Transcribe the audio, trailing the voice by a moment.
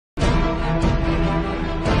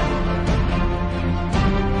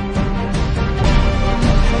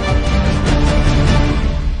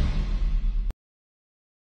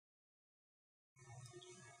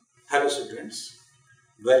Hello students,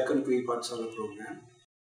 welcome to ePathshala program.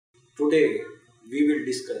 Today we will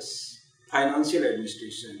discuss financial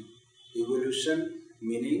administration, evolution,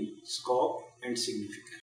 meaning, scope and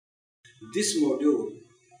significance. This module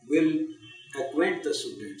will acquaint the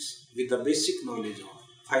students with the basic knowledge of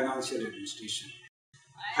financial administration.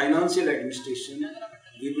 Financial administration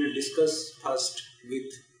we will discuss first with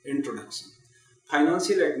introduction.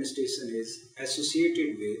 Financial administration is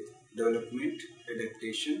associated with development,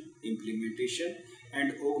 adaptation, implementation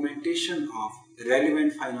and augmentation of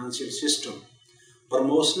relevant financial system.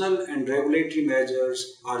 Promotional and regulatory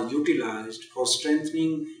measures are utilized for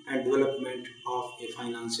strengthening and development of a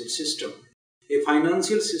financial system. A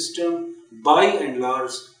financial system, by and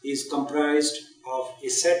large, is comprised of a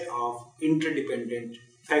set of interdependent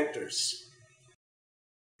factors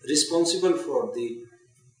responsible for the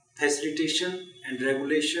facilitation and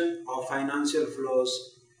regulation of financial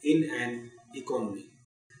flows in an economy.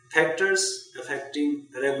 Factors affecting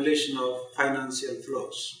regulation of financial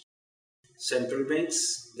flows. Central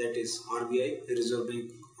banks, that is RBI, Reserve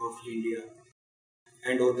Bank of India,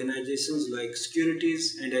 and organizations like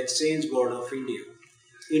Securities and Exchange Board of India.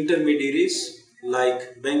 Intermediaries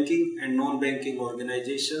like banking and non-banking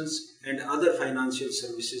organizations and other financial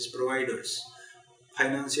services providers.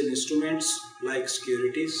 Financial instruments like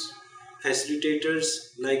securities, facilitators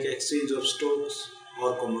like exchange of stocks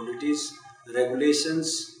or commodities,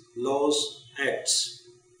 regulations, laws, acts.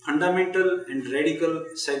 Fundamental and radical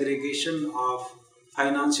segregation of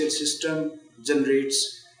financial system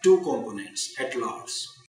generates two components at large,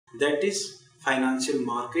 that is financial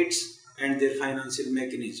markets and their financial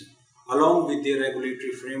mechanism, along with their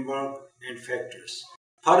regulatory framework and factors.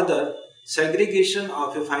 Further, segregation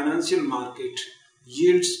of a financial market,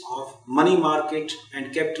 yields of money market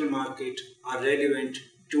and capital market are relevant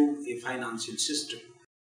to a financial system.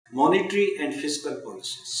 Monetary and fiscal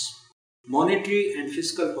policies. Monetary and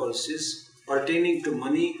fiscal policies pertaining to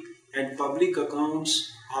money and public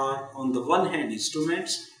accounts are on the one hand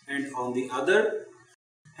instruments and on the other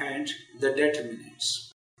hand the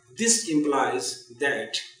determinants. This implies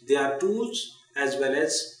that they are tools as well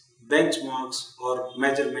as benchmarks or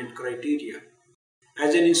measurement criteria.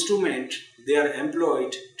 As an instrument, they are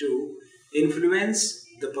employed to influence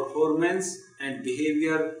the performance and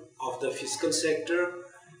behavior of the fiscal sector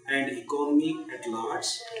and economy at large,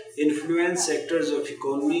 influence sectors of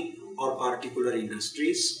economy or particular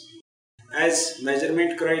industries. As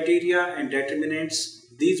measurement criteria and determinants,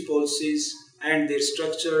 these policies and their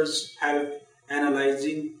structures help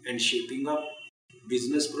analyzing and shaping up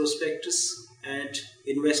business prospectus and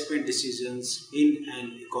investment decisions in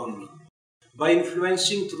an economy. By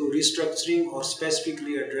influencing through restructuring or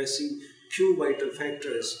specifically addressing few vital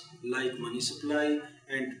factors like money supply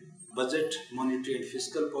and budget, monetary and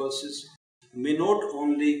fiscal policies may not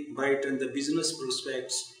only brighten the business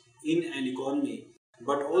prospects in an economy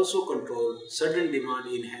but also control sudden demand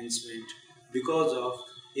enhancement because of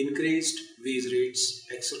increased wage rates,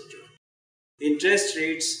 etc. Interest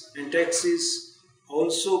rates and taxes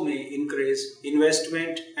also may increase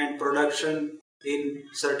investment and production in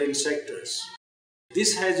certain sectors.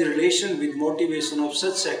 This has a relation with motivation of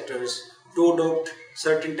such sectors to adopt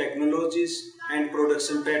certain technologies and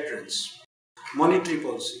production patterns. Monetary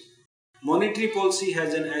policy. Monetary policy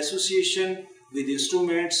has an association with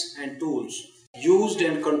instruments and tools used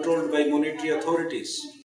and controlled by monetary authorities.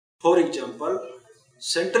 For example,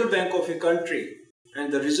 Central Bank of a country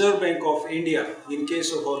and the Reserve Bank of India in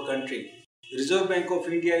case of our country. Reserve Bank of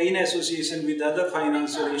India in association with other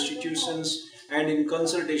financial institutions and in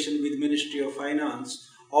consultation with Ministry of Finance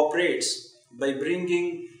operates by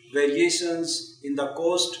bringing variations in the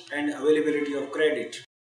cost and availability of credit.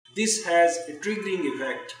 This has a triggering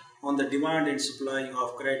effect on the demand and supply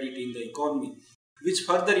of credit in the economy, which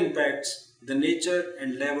further impacts the nature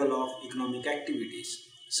and level of economic activities,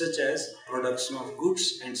 such as production of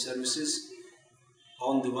goods and services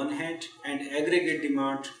on the one hand and aggregate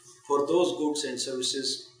demand for those goods and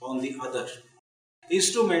services on the other.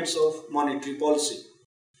 Instruments of monetary policy.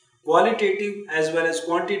 Qualitative as well as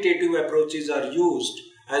quantitative approaches are used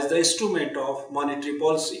as the instrument of monetary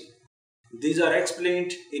policy. These are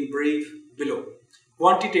explained in brief below.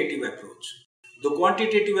 Quantitative approach. The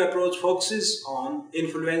quantitative approach focuses on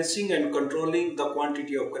influencing and controlling the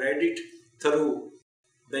quantity of credit through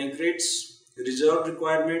bank rates, reserve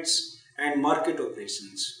requirements, and market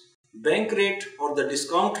operations. Bank rate or the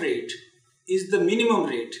discount rate is the minimum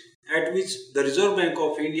rate at which the Reserve Bank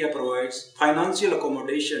of India provides financial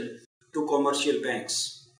accommodation to commercial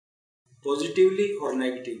banks, positively or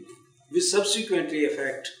negatively, which subsequently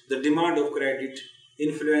affect the demand of credit,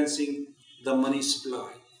 influencing the money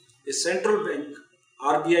supply. A central bank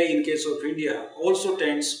RBI in case of India also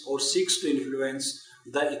tends or seeks to influence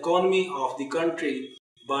the economy of the country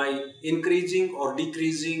by increasing or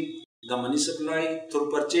decreasing the money supply through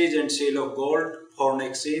purchase and sale of gold, foreign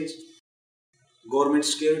exchange, government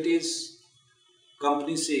securities,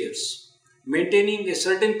 company shares. Maintaining a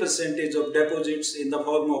certain percentage of deposits in the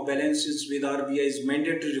form of balances with RBI is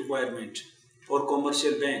mandatory requirement for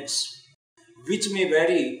commercial banks, which may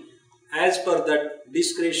vary as per the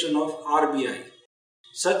discretion of RBI.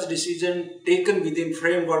 Such decision taken within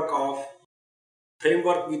framework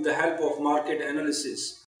with the help of market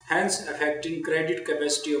analysis, hence affecting credit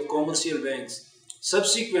capacity of commercial banks,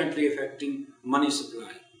 subsequently affecting money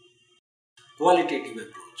supply. Qualitative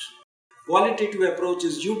approach. Qualitative approach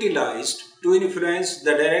is utilized to influence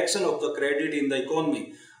the direction of the credit in the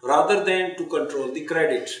economy rather than to control the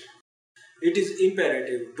credit. It is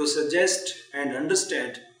imperative to suggest and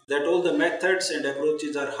understand that all the methods and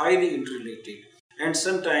approaches are highly interrelated and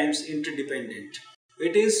sometimes interdependent.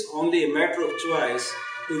 It is only a matter of choice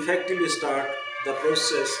to effectively start the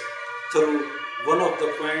process through one of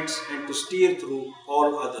the points and to steer through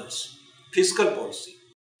all others. Fiscal policy.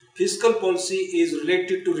 Fiscal policy is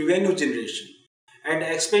related to revenue generation and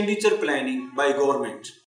expenditure planning by government.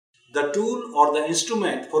 The tool or the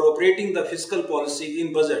instrument for operating the fiscal policy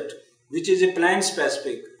in budget, which is a plan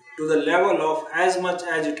specific to the level of as much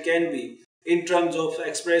as it can be in terms of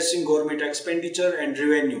expressing government expenditure and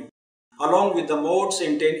revenue, along with the modes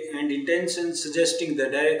and intentions suggesting the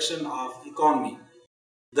direction of economy.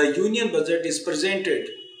 The union budget is presented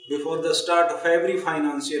before the start of every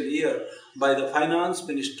financial year by the finance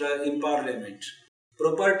minister in parliament.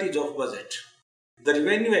 Properties of budget. The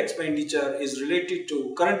revenue expenditure is related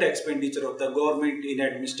to current expenditure of the government in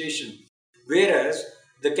administration, whereas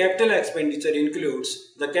the capital expenditure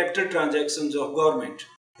includes the capital transactions of government.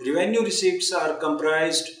 Revenue receipts are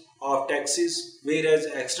comprised of taxes, whereas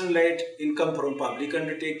external aid, income from public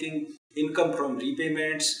undertaking, income from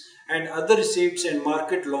repayments, and other receipts and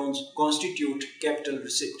market loans constitute capital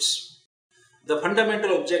receipts. The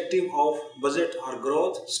fundamental objective of budget are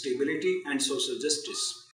growth, stability, and social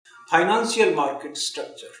justice. Financial market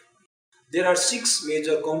structure. There are 6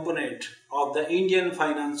 major components of the Indian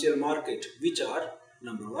financial market, which are: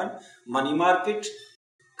 number 1, money market,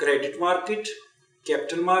 credit market,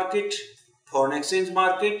 capital market, foreign exchange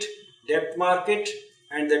market, debt market,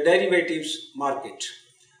 and the derivatives market.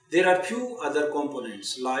 There are few other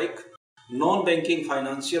components like non-banking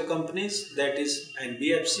financial companies, that is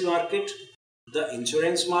NBFC market, the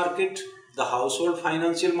insurance market, the household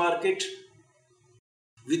financial market.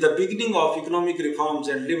 With the beginning of economic reforms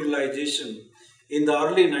and liberalization in the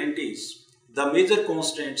early 90s, the major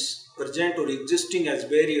constants present or existing as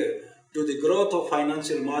barrier to the growth of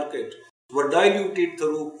financial market were diluted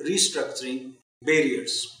through restructuring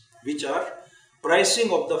barriers, which are: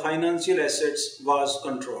 pricing of the financial assets was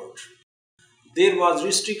controlled. There was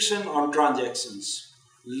restriction on transactions.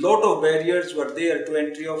 Lot of barriers were there to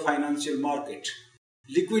entry of financial market.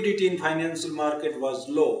 Liquidity in financial market was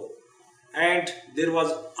low, and there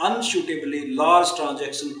was unsuitably large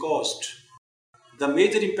transaction cost. The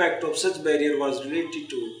major impact of such barrier was related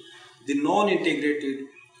to the non-integrated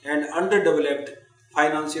and underdeveloped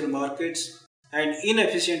financial markets and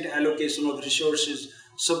inefficient allocation of resources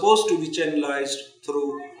supposed to be channelized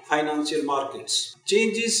through financial markets.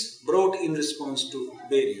 Changes brought in response to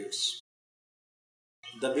barriers.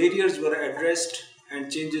 The barriers were addressed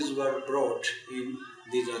and changes were brought in.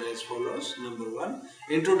 These are as follows. Number 1,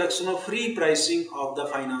 introduction of free pricing of the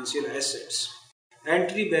financial assets.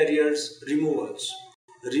 Entry barriers removals.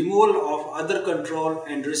 Removal of other control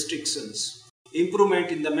and restrictions.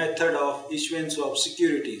 Improvement in the method of issuance of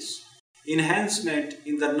securities. Enhancement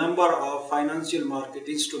in the number of financial market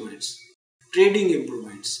instruments. Trading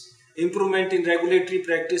improvements. Improvement in regulatory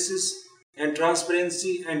practices and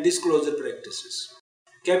transparency and disclosure practices.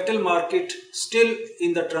 Capital market still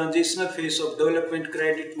in the transitional phase of development.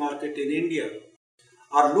 Credit market in India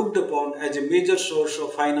are looked upon as a major source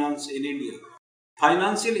of finance in India.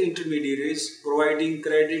 Financial intermediaries providing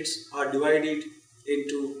credits are divided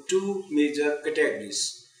into 2 major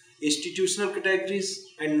categories: institutional categories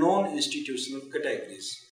and non-institutional categories.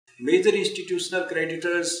 Major institutional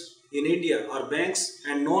creditors in India are banks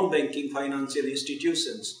and non-banking financial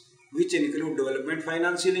institutions, which include development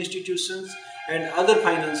financial institutions and other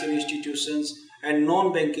financial institutions and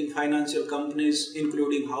non-banking financial companies,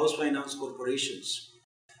 including house finance corporations,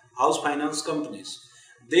 house finance companies.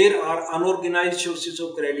 There are unorganized sources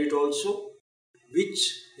of credit also, which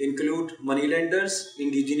include money lenders,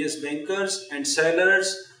 indigenous bankers, and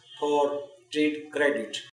sellers for trade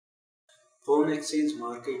credit. Foreign exchange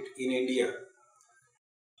market in India.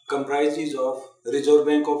 comprises of Reserve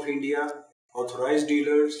Bank of India, authorized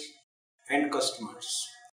dealers, and customers.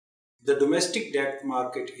 The domestic debt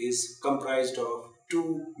market is comprised of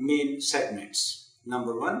two main segments.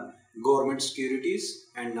 Number one, government securities,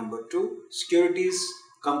 and number two, securities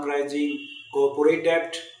comprising corporate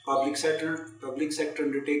debt, public sector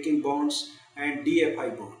undertaking bonds, and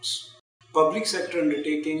DFI bonds. Public sector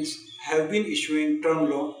undertakings have been issuing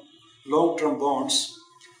long-term bonds,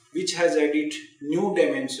 which has added new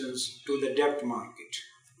dimensions to the debt market,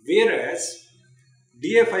 whereas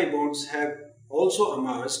DFI bonds have also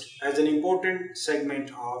emerged as an important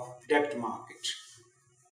segment of debt market.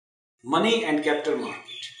 Money and capital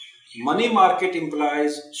market. Money market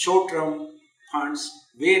implies short-term funds,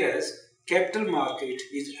 whereas capital market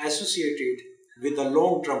is associated with the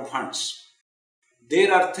long-term funds.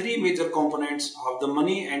 There are three major components of the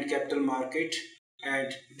money and capital market, and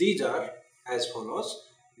these are as follows: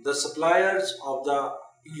 the suppliers of the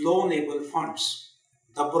loanable funds,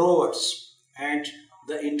 the borrowers, and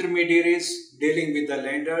the intermediaries dealing with the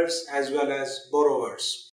lenders as well as borrowers.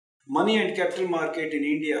 Money and capital market in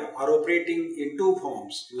India are operating in two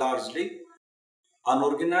forms, largely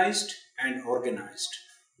unorganized and organized.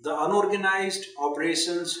 The unorganized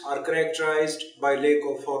operations are characterized by lack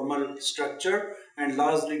of formal structure and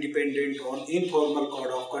largely dependent on informal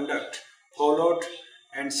code of conduct followed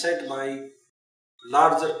and set by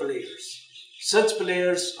larger players. Such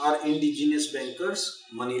players are indigenous bankers,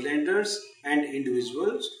 money lenders, and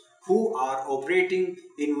individuals who are operating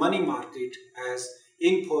in money market as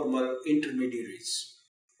informal intermediaries.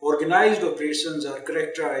 Organized operations are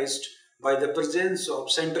characterized by the presence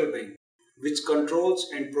of central bank, which controls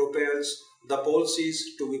and propels the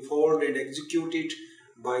policies to be followed and executed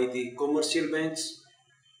by the commercial banks,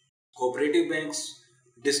 cooperative banks,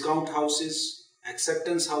 discount houses,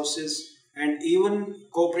 acceptance houses, and even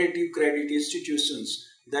cooperative credit institutions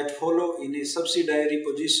that follow in a subsidiary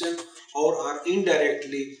position or are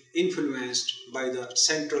indirectly influenced by the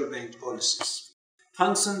central bank policies.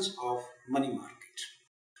 Functions of money market.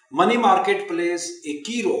 Money market plays a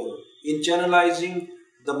key role in channelizing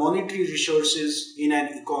the monetary resources in an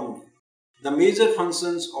economy. The major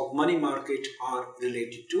functions of money market are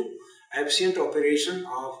related to efficient operation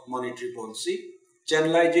of monetary policy,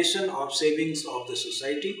 channelization of savings of the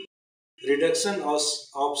society, reduction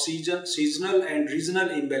of seasonal and regional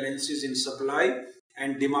imbalances in supply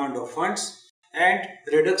and demand of funds, and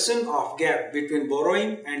reduction of gap between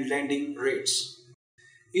borrowing and lending rates.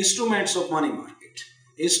 Instruments of money market.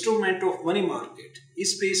 Instrument of money market,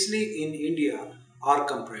 especially in India, are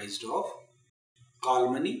comprised of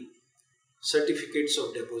call money, certificates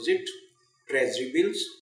of deposit, treasury bills,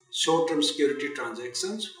 short-term security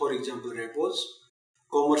transactions, for example repos,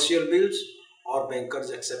 commercial bills or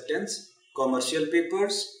bankers' acceptance, commercial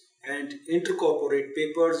papers, and intercorporate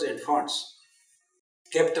papers and funds.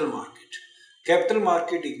 Capital market. Capital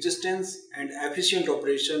market existence and efficient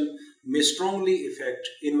operation may strongly affect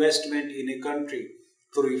investment in a country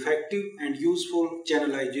through effective and useful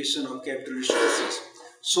channelization of capital resources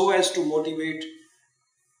so as to motivate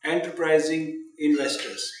enterprising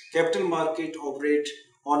investors. Capital market operate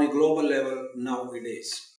on a global level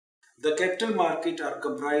nowadays. The capital market are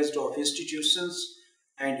comprised of institutions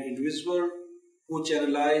and individuals who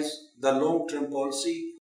channelize the long-term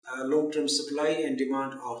policy, long-term supply and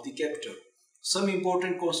demand of the capital. Some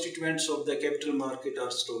important constituents of the capital market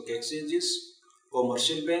are stock exchanges,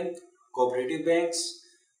 commercial bank, cooperative banks,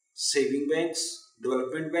 saving banks,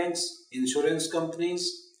 development banks, insurance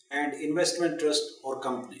companies, and investment trust or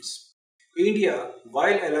companies. India,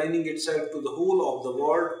 while aligning itself to the whole of the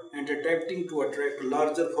world and attempting to attract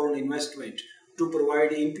larger foreign investment to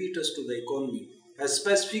provide impetus to the economy, has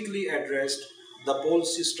specifically addressed the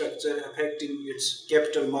policy structure affecting its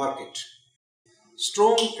capital market.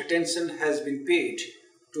 Strong attention has been paid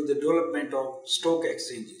to the development of stock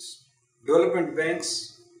exchanges, development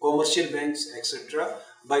banks, commercial banks, etc.,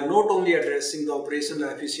 by not only addressing the operational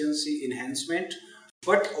efficiency enhancement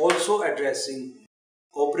but also addressing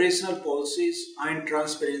operational policies and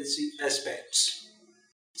transparency aspects.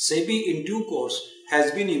 SEBI in due course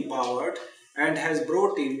has been empowered and has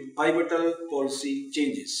brought in pivotal policy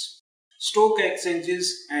changes. Stock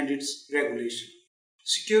exchanges and its regulation.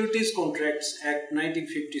 Securities Contracts Act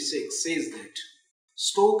 1956 says that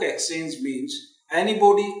stock exchange means any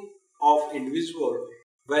body of individual,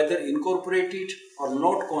 whether incorporated or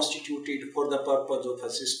not constituted for the purpose of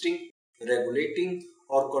assisting, regulating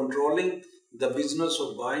or controlling the business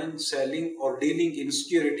of buying, selling or dealing in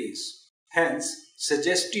securities, hence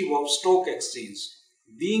suggestive of stock exchange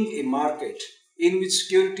being a market in which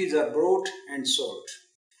securities are bought and sold.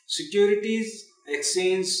 Securities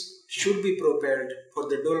exchange should be prepared for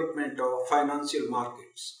the development of financial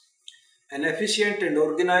markets. An efficient and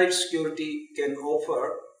organized security can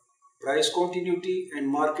offer price continuity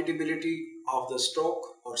and marketability of the stock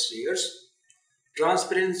or shares,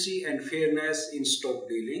 transparency and fairness in stock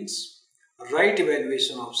dealings, right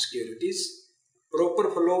evaluation of securities, proper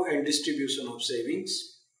flow and distribution of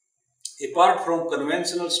savings. Apart from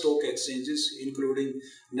conventional stock exchanges, including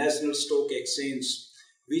National Stock Exchange,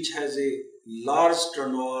 which has a large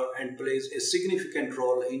turnover and plays a significant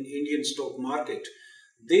role in Indian stock market,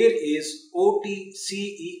 there is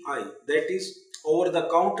OTCEI, that is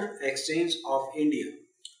Over-the-Counter Exchange of India.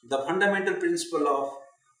 The fundamental principle of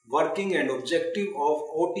working and objective of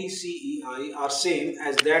OTCEI are same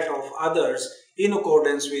as that of others in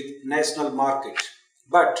accordance with national market.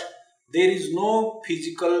 But there is no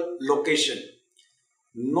physical location,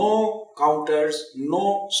 no counters,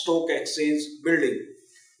 no stock exchange building.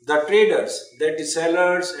 The traders, that is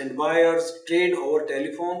sellers and buyers, trade over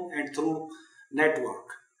telephone and through network.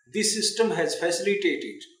 This system has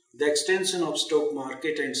facilitated the extension of stock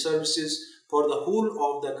market and services for the whole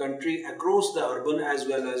of the country across the urban as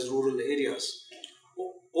well as rural areas.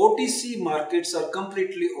 OTC markets are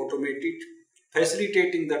completely automated,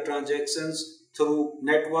 facilitating the transactions through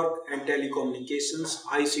network and telecommunications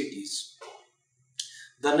ICTs.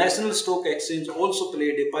 The National Stock Exchange also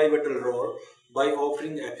played a pivotal role by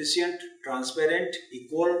offering efficient, transparent,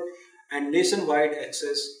 equal and nationwide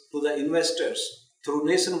access to the investors through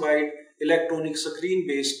nationwide electronic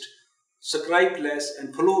screen-based, scriptless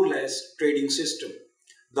and floorless trading system.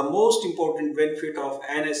 The most important benefit of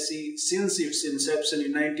NSE since its inception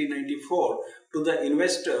in 1994 to the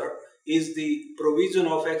investor is the provision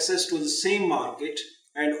of access to the same market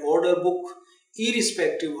and order book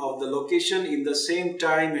irrespective of the location in the same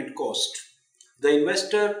time and cost. The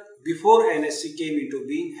investor before NSE came into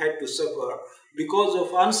being had to suffer because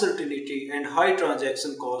of uncertainty and high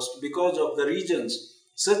transaction cost because of the reasons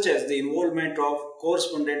such as the involvement of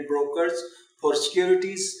correspondent brokers for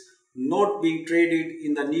securities not being traded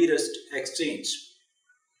in the nearest exchange.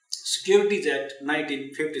 Securities Act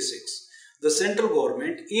 1956. The central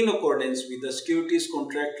government, in accordance with the Securities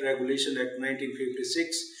Contract Regulation Act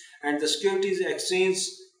 1956 and the Securities Exchange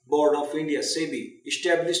Board of India (SEBI),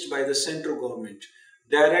 established by the central government,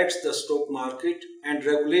 directs the stock market and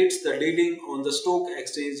regulates the dealing on the stock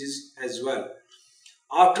exchanges as well.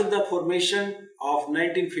 After the formation of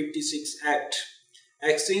 1956 Act,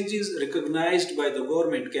 exchanges recognized by the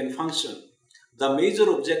government can function. The major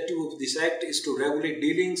objective of this act is to regulate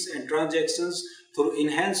dealings and transactions through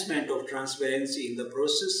enhancement of transparency in the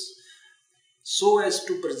process so as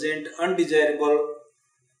to present undesirable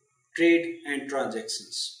trade and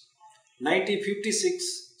transactions.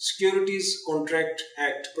 1956 Securities Contract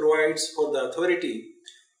Act provides for the authority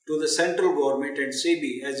to the central government and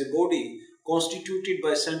SEBI as a body constituted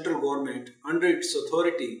by central government under its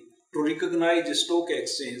authority to recognize a stock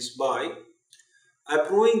exchange by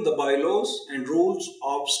approving the bylaws and rules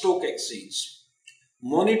of stock exchange,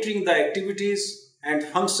 monitoring the activities and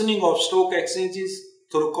functioning of stock exchanges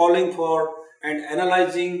through calling for and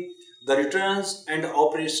analyzing the returns and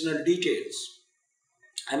operational details,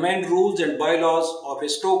 amend rules and bylaws of a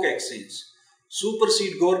stock exchange,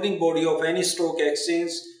 supersede governing body of any stock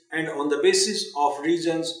exchange and on the basis of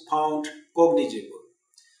reasons found cognizable.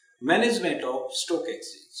 Management of stock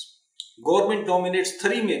exchange. Government nominates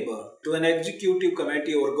 3 members to an executive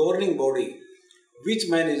committee or governing body which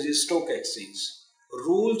manages stock exchange.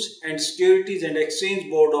 Rules and Securities and Exchange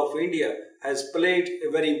Board of India has played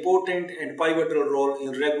a very important and pivotal role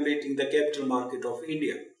in regulating the capital market of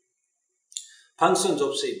India. Functions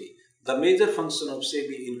of SEBI. The major functions of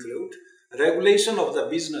SEBI include regulation of the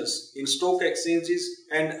business in stock exchanges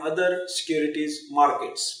and other securities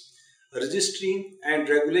markets, registering and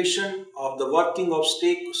regulation of the working of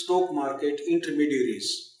stock market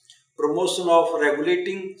intermediaries, promotion of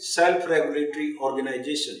regulating self-regulatory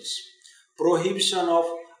organizations, prohibition of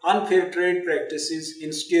unfair trade practices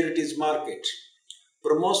in securities market,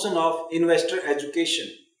 promotion of investor education,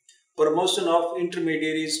 promotion of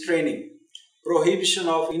intermediaries training, prohibition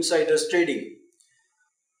of insiders trading,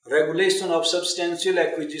 regulation of substantial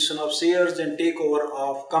acquisition of shares and takeover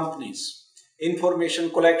of companies, information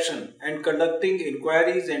collection and conducting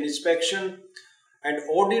inquiries and inspection and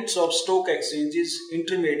audits of stock exchanges,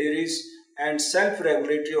 intermediaries and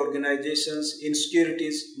self-regulatory organizations in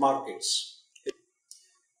securities markets.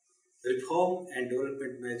 Reform and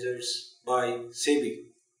development measures by SEBI.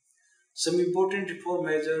 Some important reform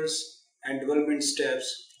measures and development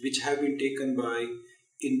steps which have been taken by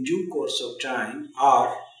in due course of time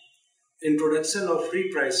are introduction of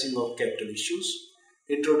free pricing of capital issues,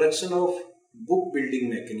 introduction of book building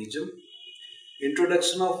mechanism,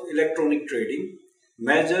 introduction of electronic trading,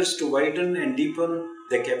 measures to widen and deepen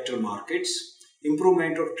the capital markets,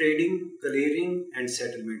 improvement of trading, clearing and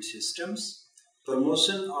settlement systems,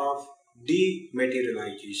 promotion of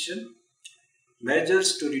dematerialization,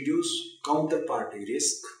 measures to reduce counterparty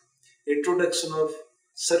risk, introduction of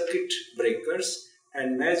circuit breakers,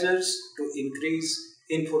 and measures to increase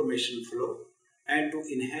information flow and to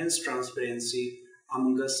enhance transparency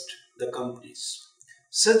amongst the companies.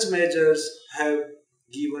 Such measures have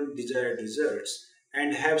given desired results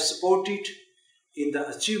and have supported in the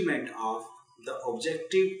achievement of the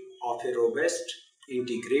objective of a robust,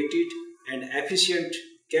 integrated and efficient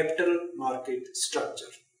capital market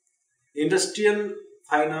structure. Industrial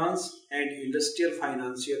finance and industrial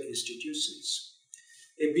financial institutions.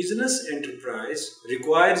 A business enterprise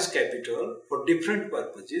requires capital for different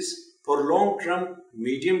purposes for long-term,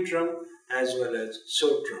 medium-term as well as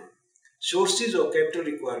short-term. Sources of capital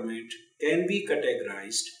requirement can be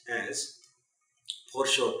categorized as for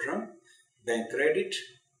short-term, bank credit,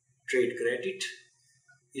 trade credit,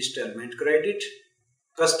 installment credit,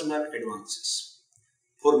 customer advances.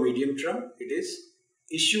 For medium-term, it is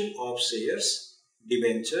issue of shares,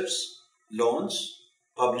 debentures, loans,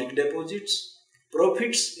 public deposits,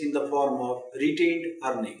 profits in the form of retained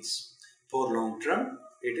earnings. For long-term,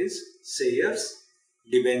 it is shares,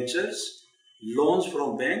 debentures, loans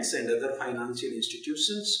from banks and other financial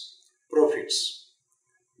institutions, profits.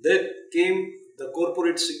 There came the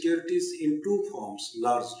corporate securities in two forms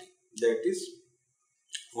largely, that is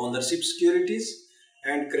ownership securities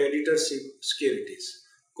and creditorship securities.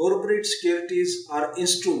 Corporate securities are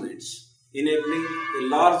instruments enabling a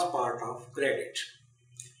large part of credit,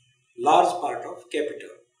 large part of capital.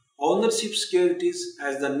 Ownership securities,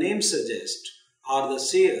 as the name suggests, are the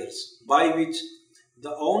shares by which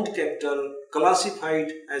the owned capital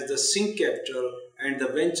classified as the sink capital and the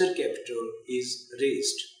venture capital is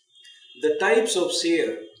raised. The types of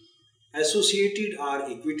share associated are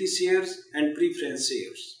equity shares and preference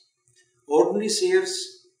shares. Ordinary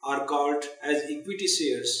shares are called as equity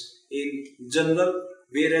shares in general,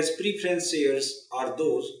 whereas preference shares are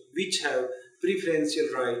those which have preferential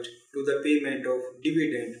right to the payment of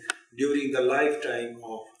dividend during the lifetime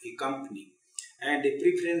of a company and a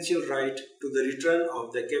preferential right to the return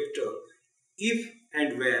of the capital if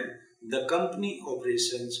and when the company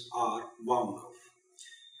operations are wound off.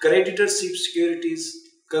 Creditorship securities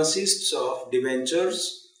consists of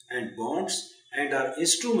debentures and bonds and are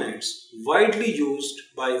instruments widely used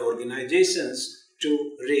by organizations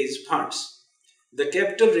to raise funds. The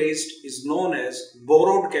capital raised is known as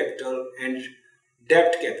borrowed capital and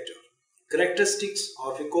debt capital. Characteristics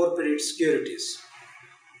of a corporate securities.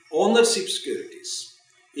 Ownership securities.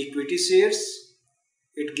 Equity shares.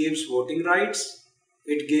 It gives voting rights.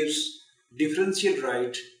 It gives differential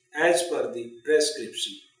right as per the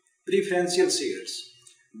prescription. Preferential shares.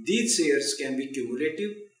 These shares can be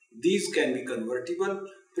cumulative. These can be convertible.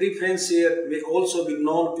 Preference share may also be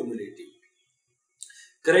non-cumulative.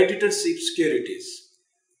 Creditorship securities.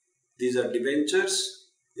 These are debentures,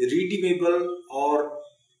 redeemable or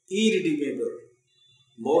irredeemable,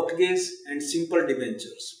 mortgage and simple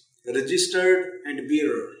debentures, registered and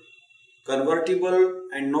bearer, convertible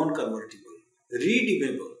and non-convertible,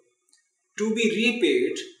 redeemable, to be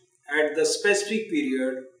repaid at the specific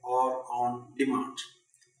period or on demand.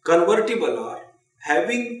 Convertible are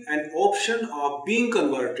having an option of being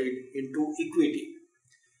converted into equity.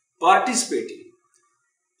 Participating,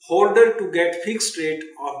 holder to get fixed rate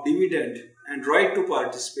of dividend and right to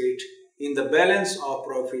participate in the balance of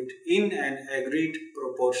profit in an agreed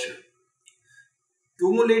proportion.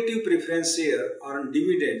 Cumulative preference share on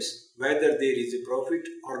dividends whether there is a profit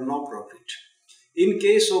or no profit. In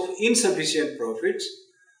case of insufficient profits,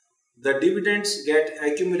 the dividends get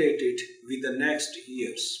accumulated with the next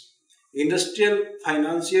years. Industrial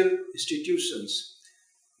financial institutions.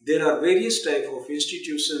 There are various types of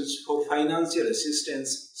institutions for financial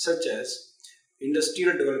assistance such as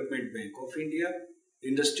Industrial Development Bank of India,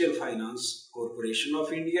 Industrial Finance Corporation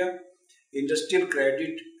of India, Industrial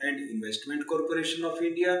Credit and Investment Corporation of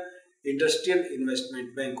India, Industrial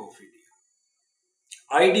Investment Bank of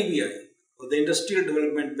India. IDBI, or the Industrial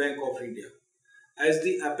Development Bank of India, as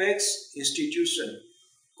the apex institution,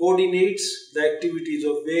 coordinates the activities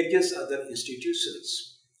of various other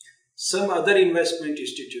institutions. Some other investment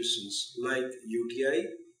institutions like UTI,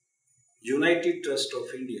 United Trust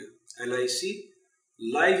of India, LIC,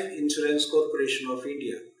 Life Insurance Corporation of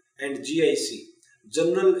India, and GIC,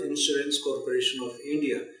 General Insurance Corporation of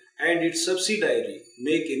India, and its subsidiary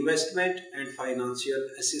make investment and financial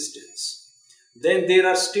assistance. Then there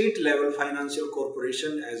are state level financial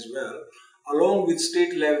corporations as well, along with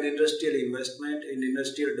state-level industrial investment and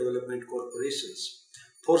industrial development corporations.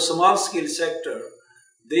 For small-scale sector,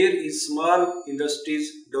 there is Small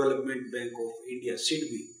Industries Development Bank of India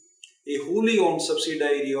 (SIDBI), a wholly owned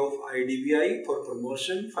subsidiary of IDBI for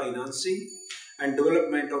promotion, financing, and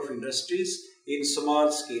development of industries in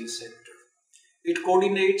small-scale sector. It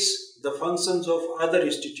coordinates the functions of other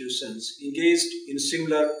institutions engaged in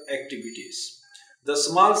similar activities. The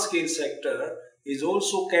small-scale sector is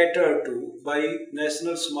also catered to by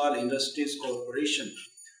National Small Industries Corporation,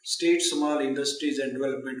 State Small Industries and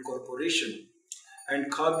Development Corporation,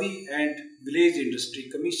 and Khadi and Village Industry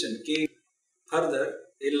Commission. Further,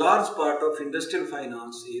 a large part of industrial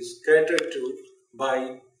finance is catered to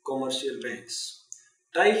by commercial banks.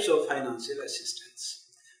 Types of financial assistance.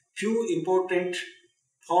 Few important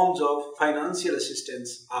forms of financial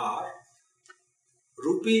assistance are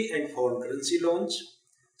rupee and foreign currency loans,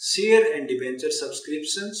 share and debenture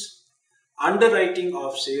subscriptions, underwriting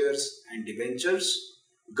of shares and debentures,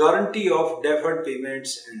 guarantee of deferred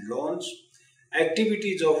payments and loans,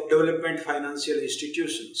 activities of development financial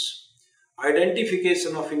institutions,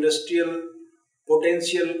 identification of industrial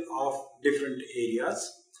potential of different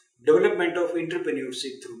areas, development of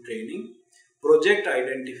entrepreneurship through training, project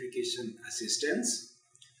identification assistance,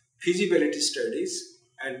 feasibility studies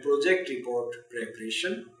and project report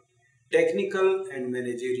preparation, technical and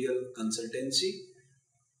managerial consultancy,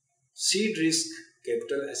 seed risk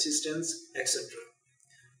capital assistance, etc.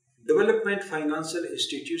 Development financial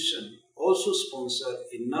institutions also sponsor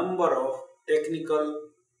a number of technical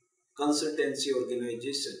consultancy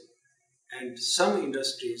organizations and some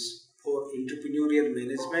industries for entrepreneurial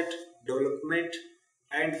management, development,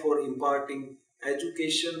 and for imparting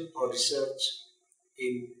education or research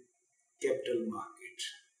in capital market.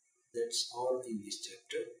 That's all in this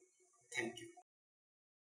chapter.